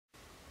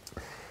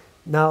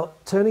Now,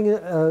 turning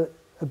a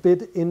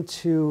bit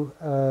into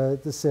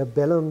the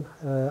cerebellum,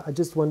 I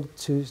just wanted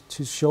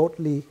to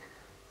shortly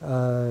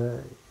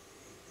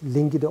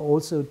link it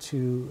also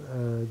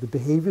to the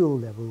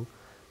behavioral level,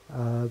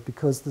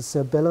 because the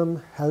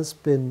cerebellum has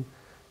been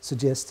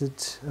suggested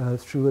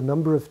through a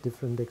number of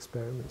different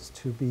experiments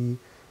to be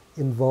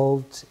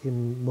involved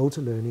in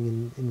motor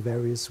learning in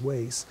various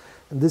ways.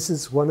 And this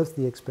is one of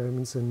the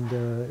experiments, and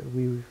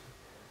we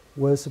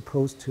were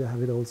supposed to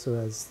have it also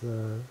as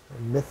the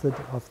method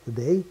of the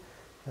day.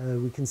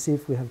 We can see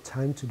if we have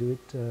time to do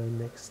it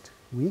next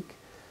week.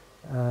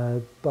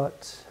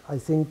 But I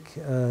think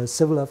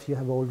several of you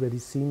have already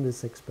seen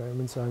this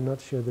experiment, so I'm not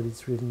sure that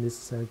it's really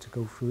necessary to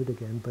go through it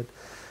again.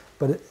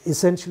 But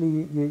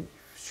essentially, you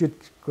should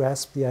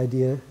grasp the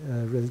idea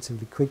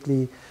relatively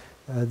quickly.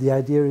 The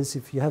idea is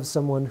if you have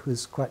someone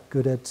who's quite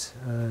good at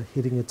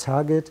hitting a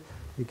target,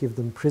 you give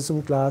them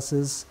Prism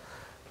glasses,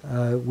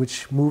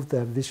 which move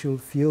their visual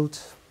field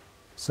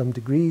some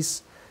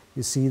degrees.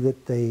 You see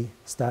that they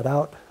start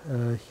out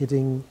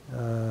hitting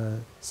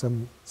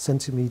some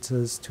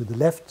centimeters to the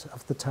left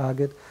of the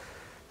target.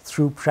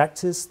 Through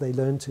practice, they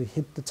learn to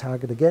hit the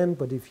target again,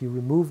 but if you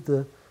remove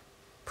the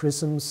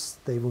prisms,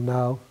 they will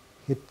now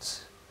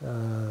hit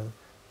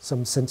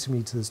some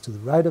centimeters to the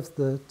right of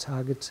the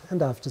target,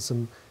 and after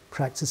some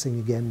practicing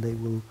again, they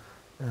will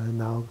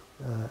now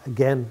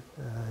again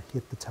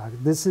hit the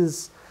target. This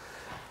is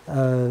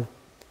a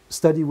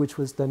study which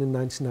was done in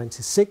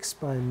 1996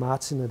 by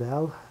Martin et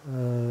al.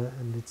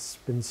 And it's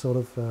been sort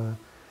of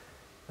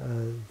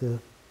the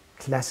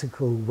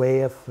classical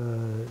way of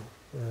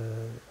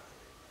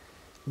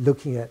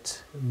looking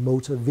at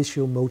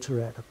visual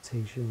motor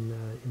adaptation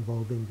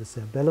involving the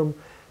cerebellum,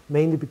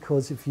 mainly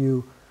because if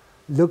you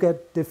look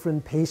at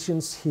different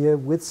patients here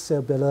with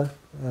cerebellar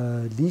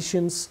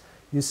lesions,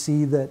 you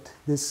see that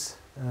this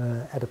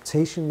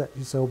adaptation that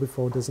you saw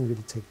before doesn't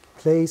really take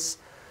place.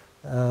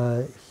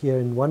 Here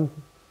in one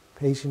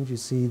patient, you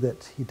see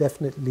that he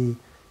definitely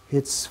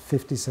hits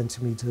 50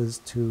 centimeters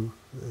to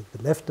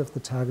the left of the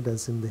target,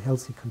 as in the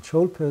healthy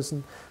control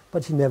person,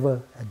 but he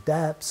never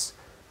adapts.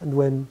 And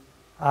when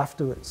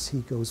afterwards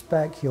he goes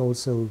back, he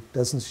also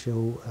doesn't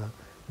show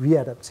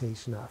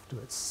readaptation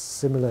afterwards.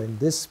 Similar in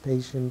this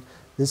patient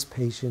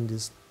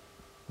is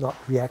not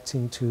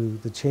reacting to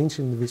the change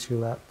in the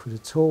visual output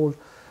at all,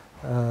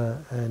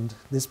 and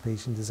this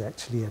patient is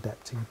actually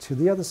adapting to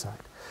the other side.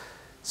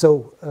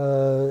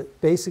 So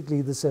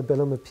basically the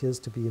cerebellum appears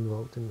to be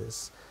involved in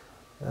this.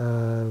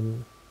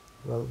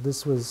 Well,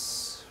 this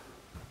was,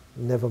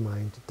 never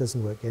mind, it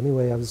doesn't work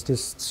anyway. I was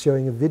just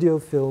showing a video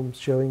film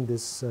showing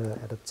this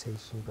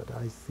adaptation, but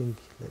I think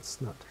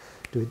let's not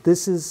do it.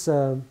 This is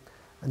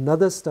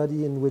another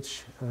study in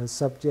which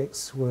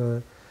subjects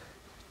were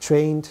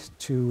trained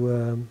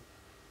to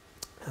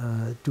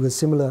do a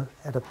similar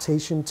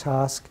adaptation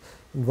task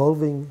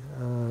involving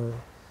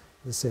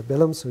the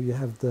cerebellum. So you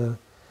have the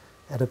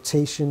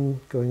adaptation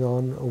going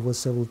on over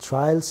several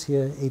trials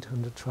here,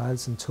 800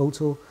 trials in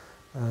total,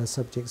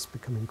 subjects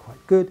becoming quite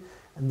good,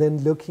 and then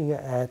looking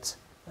at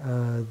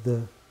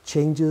the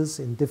changes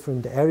in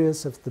different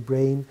areas of the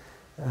brain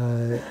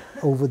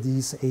over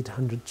these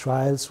 800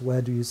 trials.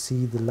 Where do you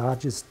see the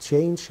largest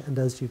change? And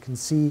as you can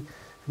see,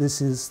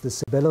 this is the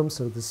cerebellum,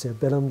 so the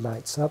cerebellum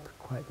lights up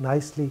quite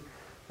nicely,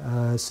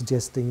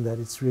 suggesting that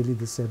it's really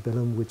the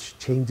cerebellum which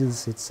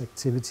changes its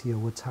activity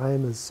over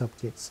time as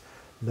subjects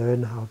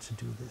learn how to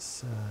do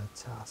this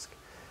task.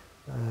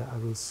 I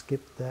will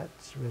skip that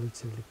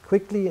relatively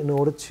quickly in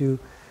order to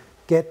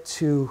get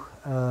to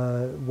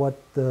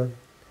what the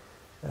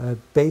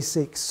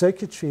basic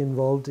circuitry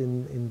involved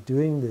in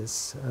doing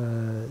this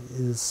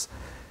is.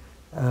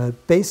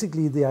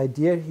 Basically, the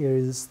idea here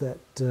is that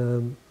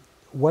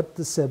what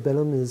the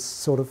cerebellum is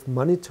sort of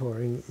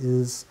monitoring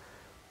is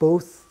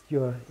both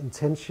your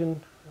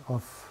intention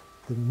of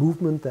the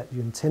movement that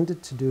you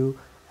intended to do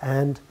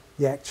and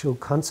the actual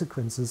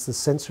consequences, the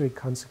sensory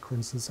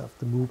consequences of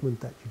the movement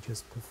that you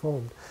just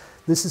performed.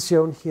 This is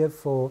shown here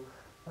for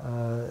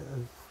a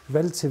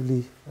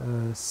relatively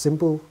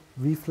simple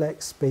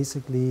reflex.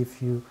 Basically,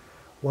 if you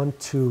want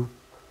to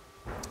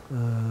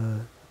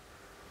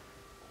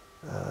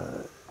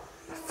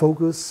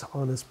focus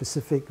on a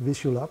specific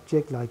visual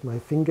object, like my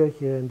finger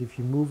here, and if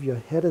you move your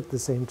head at the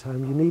same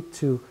time, you need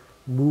to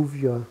move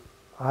your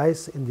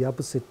eyes in the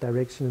opposite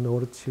direction in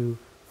order to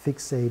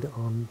fixate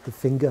on the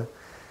finger.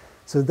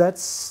 So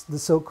that's the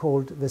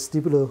so-called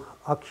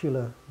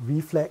vestibulo-ocular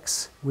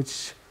reflex,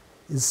 which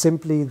is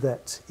simply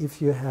that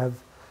if you have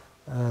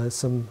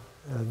some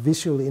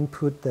visual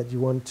input that you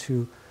want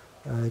to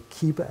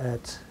keep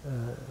at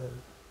a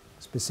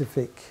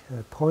specific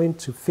point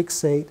to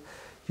fixate,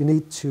 you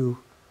need to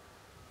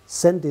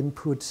send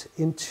input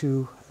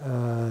into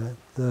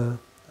the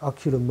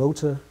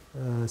oculomotor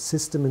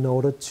system in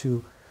order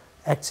to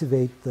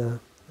activate the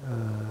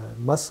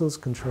muscles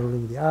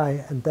controlling the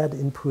eye, and that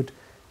input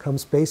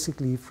comes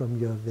basically from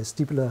your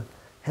vestibular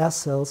hair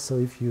cells. So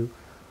if you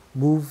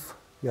move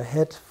your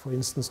head, for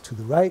instance, to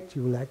the right,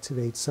 you will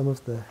activate some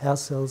of the hair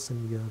cells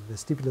in your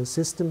vestibular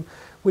system,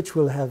 which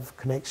will have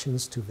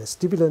connections to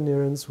vestibular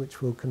neurons,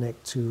 which will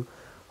connect to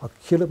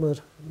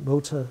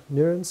oculomotor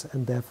neurons,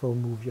 and therefore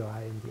move your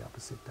eye in the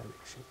opposite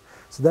direction.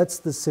 So that's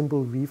the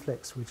simple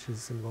reflex which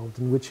is involved,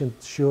 and which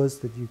ensures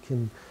that you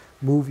can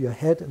move your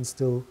head and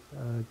still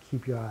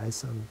keep your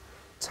eyes on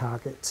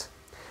target.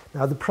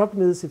 Now the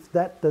problem is, if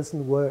that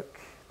doesn't work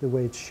the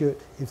way it should,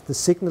 if the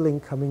signaling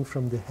coming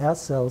from the hair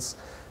cells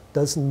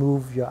doesn't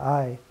move your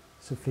eye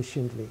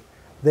sufficiently,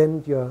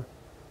 then your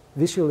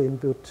visual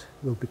input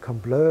will become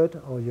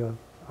blurred, or your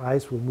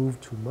eyes will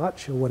move too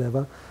much or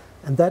whatever,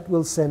 and that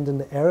will send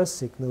an error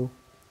signal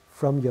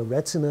from your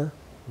retina.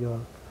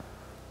 Your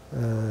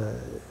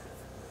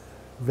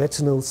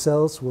retinal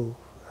cells will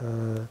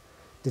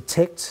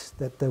detect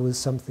that there was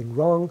something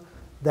wrong.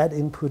 That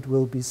input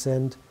will be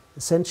sent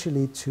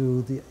essentially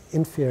to the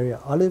inferior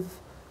olive,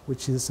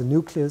 which is a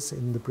nucleus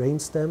in the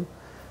brainstem,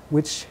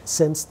 which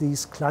sends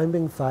these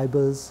climbing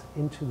fibers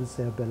into the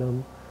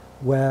cerebellum,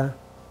 where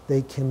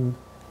they can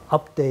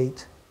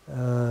update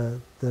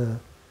the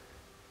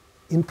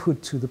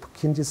input to the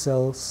Purkinje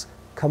cells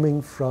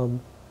coming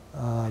from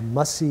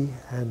mossy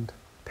and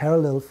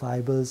parallel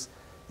fibers,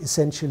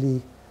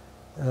 essentially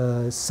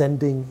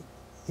sending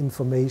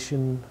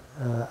information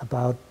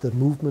about the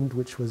movement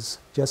which was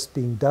just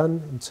being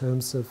done in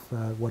terms of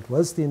what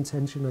was the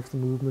intention of the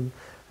movement,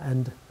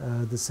 and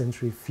the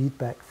sensory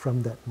feedback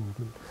from that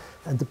movement.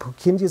 And the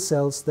Purkinje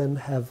cells then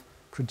have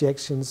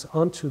projections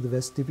onto the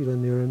vestibular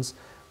neurons,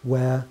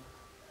 where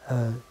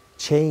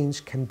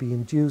change can be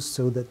induced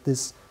so that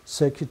this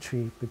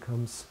circuitry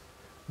becomes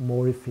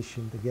more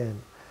efficient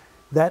again.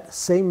 That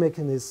same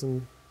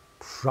mechanism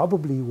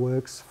probably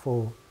works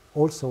for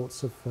all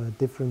sorts of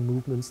different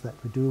movements that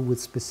we do, with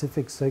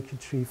specific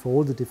circuitry for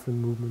all the different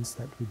movements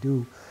that we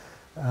do.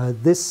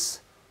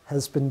 This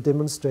has been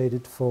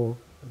demonstrated for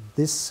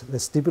this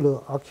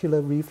vestibular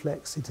ocular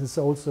reflex. It has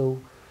also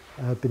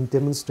been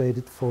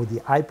demonstrated for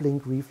the eye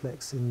blink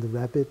reflex in the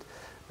rabbit,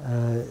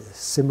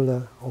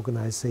 similar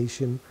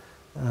organization.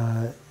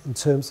 In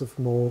terms of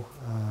more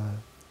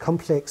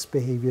complex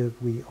behavior,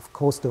 we of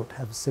course don't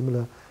have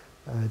similar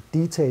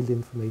detailed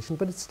information,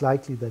 but it's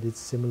likely that it's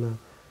similar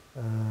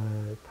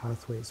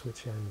pathways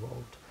which are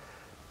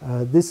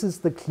involved. This is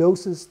the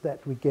closest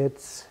that we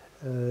get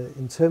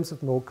in terms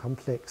of more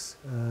complex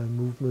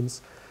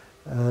movements.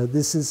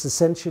 This is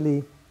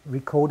essentially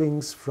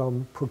recordings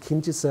from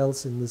Purkinje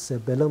cells in the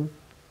cerebellum.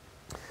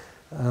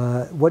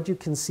 What you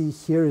can see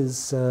here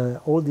is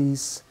all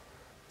these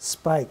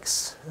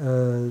spikes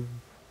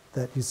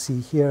that you see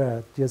here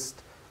are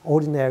just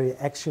ordinary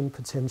action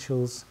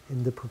potentials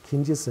in the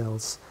Purkinje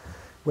cells.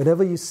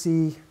 Whenever you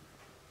see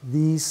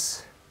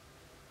these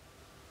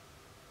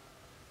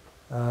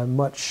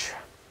much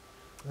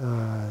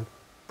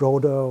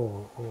broader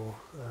or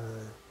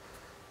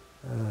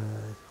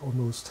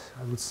almost,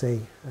 I would say,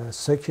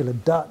 circular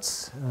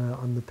dots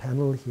on the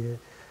panel here,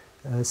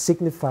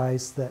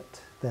 signifies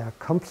that there are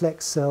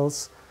complex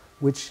cells,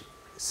 which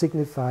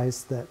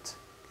signifies that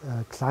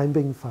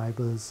climbing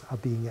fibers are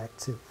being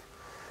active.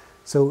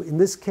 So in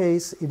this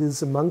case, it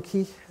is a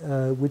monkey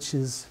which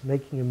is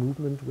making a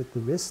movement with the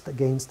wrist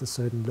against a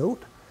certain load.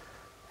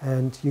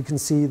 And you can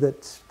see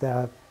that there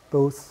are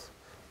both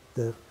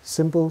the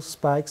simple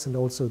spikes and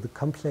also the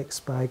complex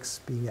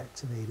spikes being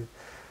activated.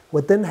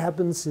 What then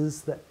happens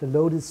is that the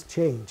load is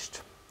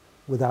changed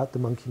without the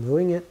monkey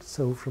knowing it.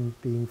 So from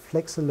being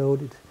flexor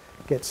load, it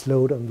gets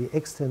load on the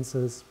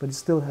extensors, but it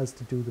still has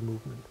to do the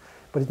movement.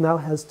 But it now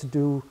has to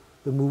do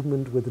the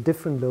movement with a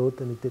different load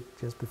than it did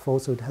just before,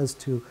 so it has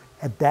to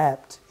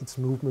adapt its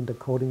movement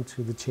according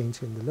to the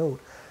change in the load.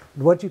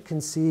 And what you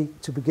can see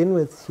to begin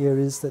with here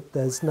is that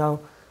there's now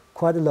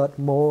quite a lot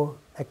more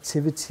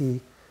activity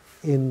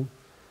in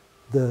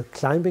the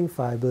climbing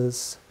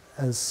fibers,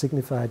 as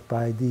signified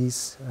by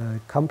these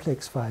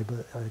complex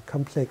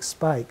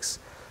spikes,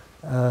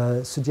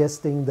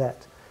 suggesting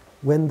that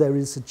when there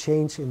is a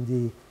change in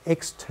the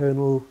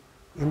external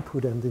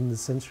input and in the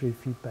sensory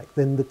feedback,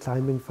 then the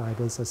climbing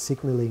fibers are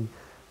signaling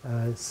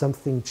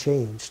something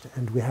changed,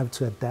 and we have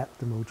to adapt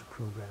the motor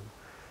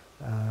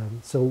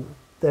program. So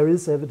there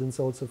is evidence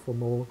also for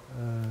more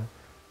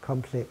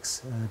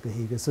complex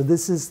behavior. So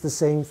this is the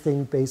same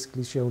thing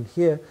basically shown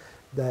here,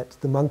 that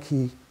the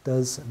monkey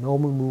does a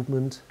normal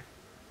movement.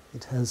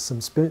 It has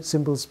some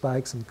simple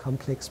spikes and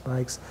complex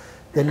spikes.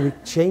 Then we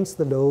change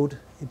the load,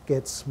 it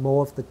gets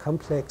more of the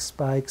complex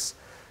spikes,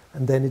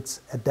 and then it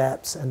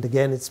adapts, and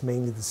again it's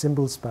mainly the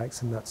simple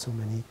spikes and not so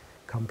many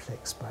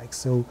complex spikes.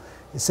 So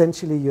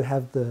essentially you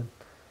have the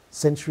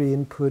sensory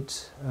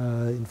input,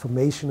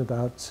 information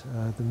about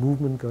the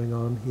movement going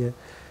on here.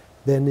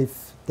 Then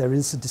if there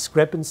is a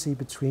discrepancy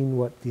between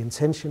what the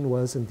intention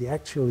was and the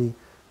actually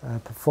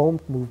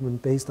performed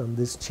movement based on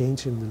this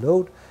change in the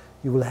load,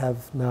 you will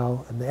have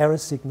now an error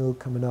signal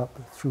coming up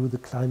through the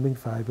climbing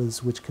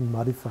fibers, which can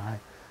modify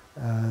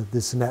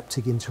the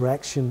synaptic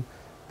interaction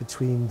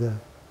between the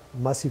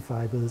mossy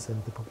fibers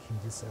and the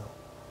Purkinje cell.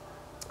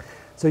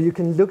 So you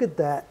can look at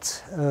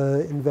that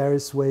in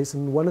various ways,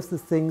 and one of the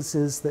things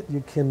is that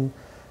you can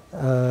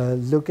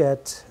look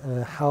at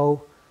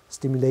how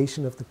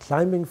stimulation of the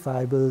climbing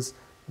fibers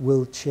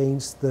will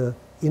change the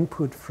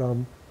input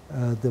from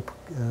the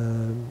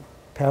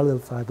parallel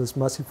fibers,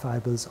 muscle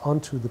fibers,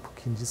 onto the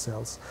Purkinje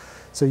cells.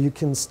 So you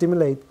can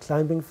stimulate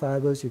climbing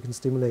fibers, you can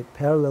stimulate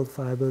parallel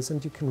fibers,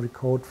 and you can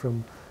record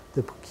from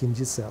the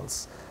Purkinje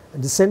cells.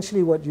 And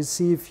essentially what you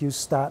see if you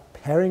start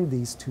pairing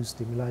these two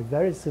stimuli,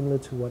 very similar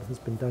to what has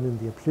been done in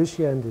the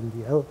aplysia and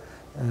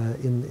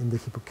in the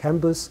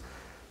hippocampus,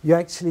 you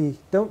actually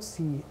don't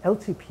see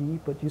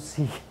LTP, but you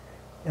see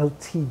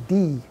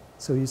LTD.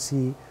 So you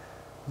see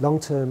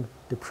long-term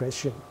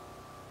depression,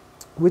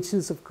 which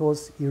is of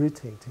course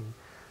irritating.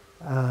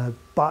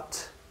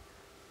 But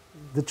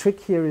the trick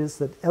here is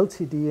that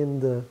LTD in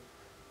the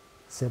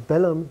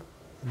cerebellum,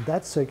 in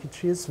that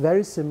circuitry, is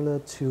very similar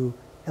to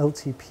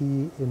LTP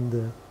in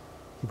the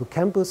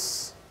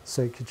hippocampus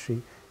circuitry,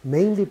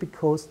 mainly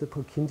because the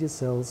Purkinje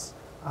cells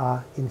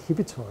are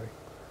inhibitory.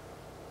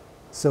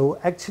 So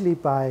actually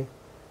by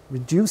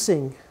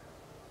reducing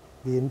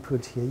the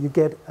input here, you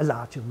get a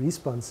larger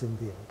response in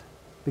the end,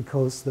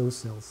 because those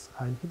cells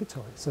are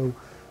inhibitory. So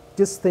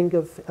just think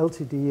of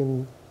LTD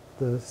in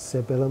the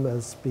cerebellum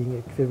as being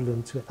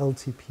equivalent to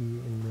LTP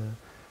in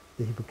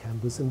the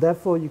hippocampus. And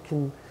therefore you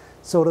can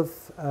sort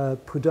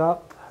of put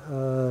up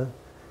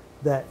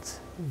that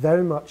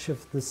very much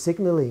of the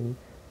signaling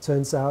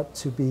turns out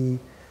to be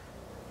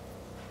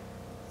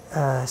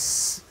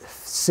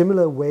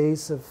similar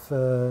ways of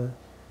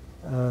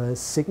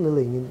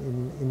signaling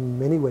in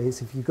many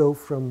ways. If you go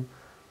from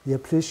the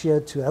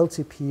aplysia to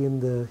LTP in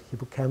the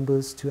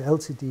hippocampus to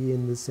LTD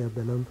in the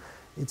cerebellum,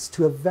 it's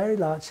to a very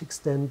large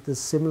extent a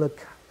similar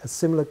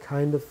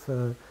kind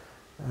of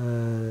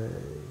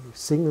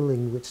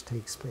signaling which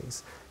takes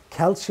place.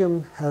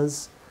 Calcium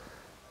has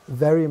a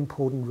very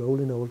important role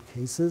in all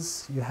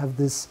cases. You have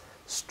this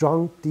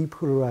strong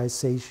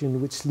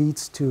depolarization which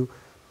leads to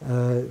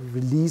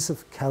release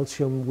of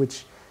calcium,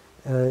 which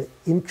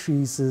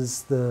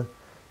increases the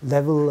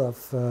level of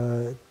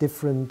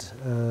different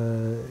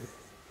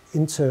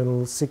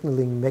internal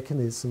signaling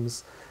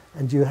mechanisms,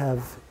 and you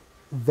have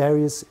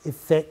various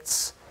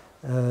effects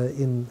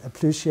in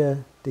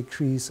aplysia,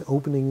 decrease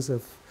openings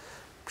of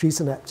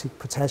presynaptic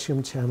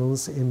potassium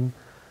channels in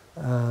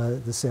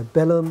the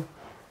cerebellum.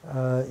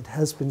 It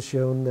has been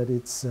shown that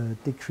it's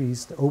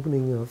decreased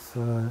opening of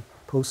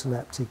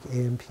postsynaptic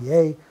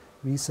AMPA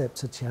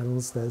receptor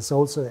channels. There's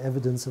also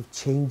evidence of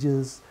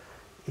changes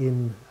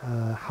in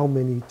how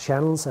many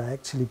channels are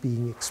actually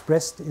being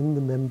expressed in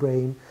the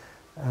membrane,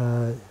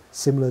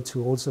 similar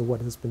to also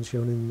what has been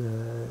shown in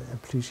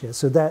aplysia.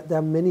 So there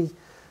are many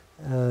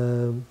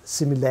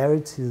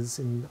similarities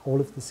in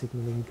all of the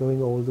signaling,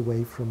 going all the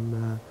way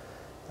from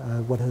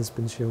what has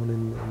been shown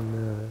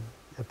in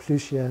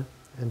aplysia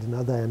and in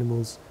other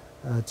animals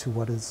to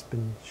what has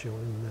been shown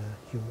in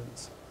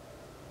humans.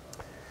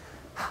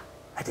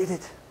 I did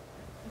it!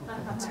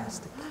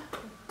 Fantastic.